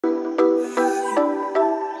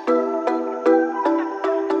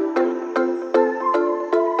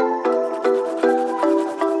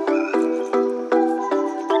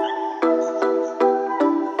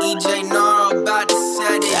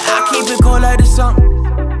started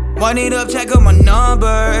something. Run it up, check up my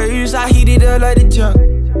numbers. I heat it up like the junk.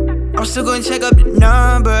 I'm still gonna check up the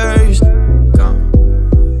numbers.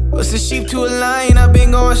 What's a sheep to a lion? I've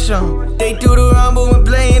been going strong. They do the rumble and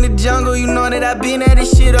play in the jungle. You know that I've been at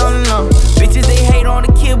this shit all along. Bitches, they hate on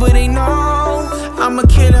the kid, but they know I'ma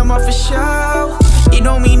kill them off for sure. It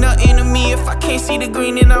don't mean nothing to me if I can't see the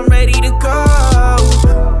green and I'm ready to go.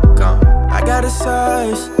 I got a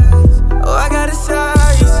size, oh I got a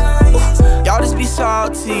size. Y'all just be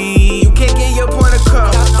salty, you can't get your point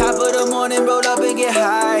across. Top of the morning, roll up and get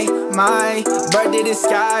high. My birthday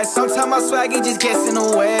disguise. Sometimes my swag it just gets in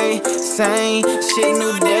the way. Same shit,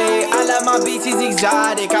 new day. I love my beaches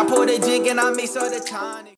exotic. I pour the drink and I mix all the tonic.